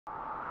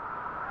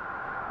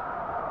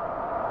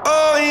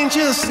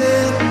angel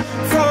sent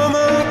from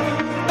up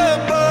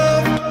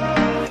above.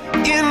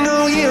 You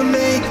know you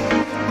make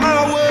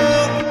my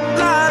world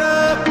light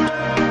up.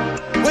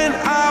 When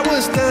I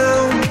was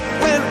down,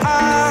 when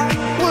I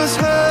was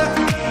hurt,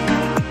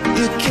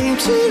 you came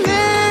to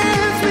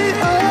lift me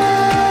up.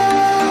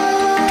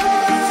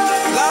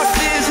 Life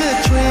is a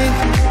drink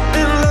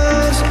and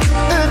love's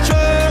a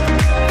drug.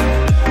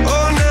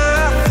 Oh,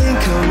 now I think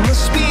I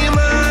must be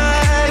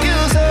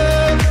miles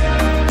up.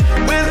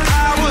 When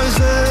I was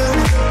a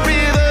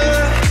river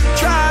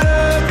dried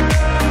up,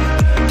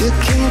 you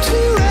came to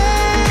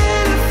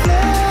rain and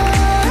flood.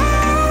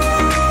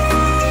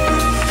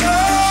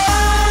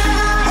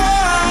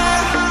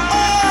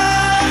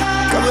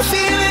 Got me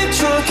feeling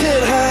drunk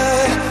and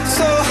high.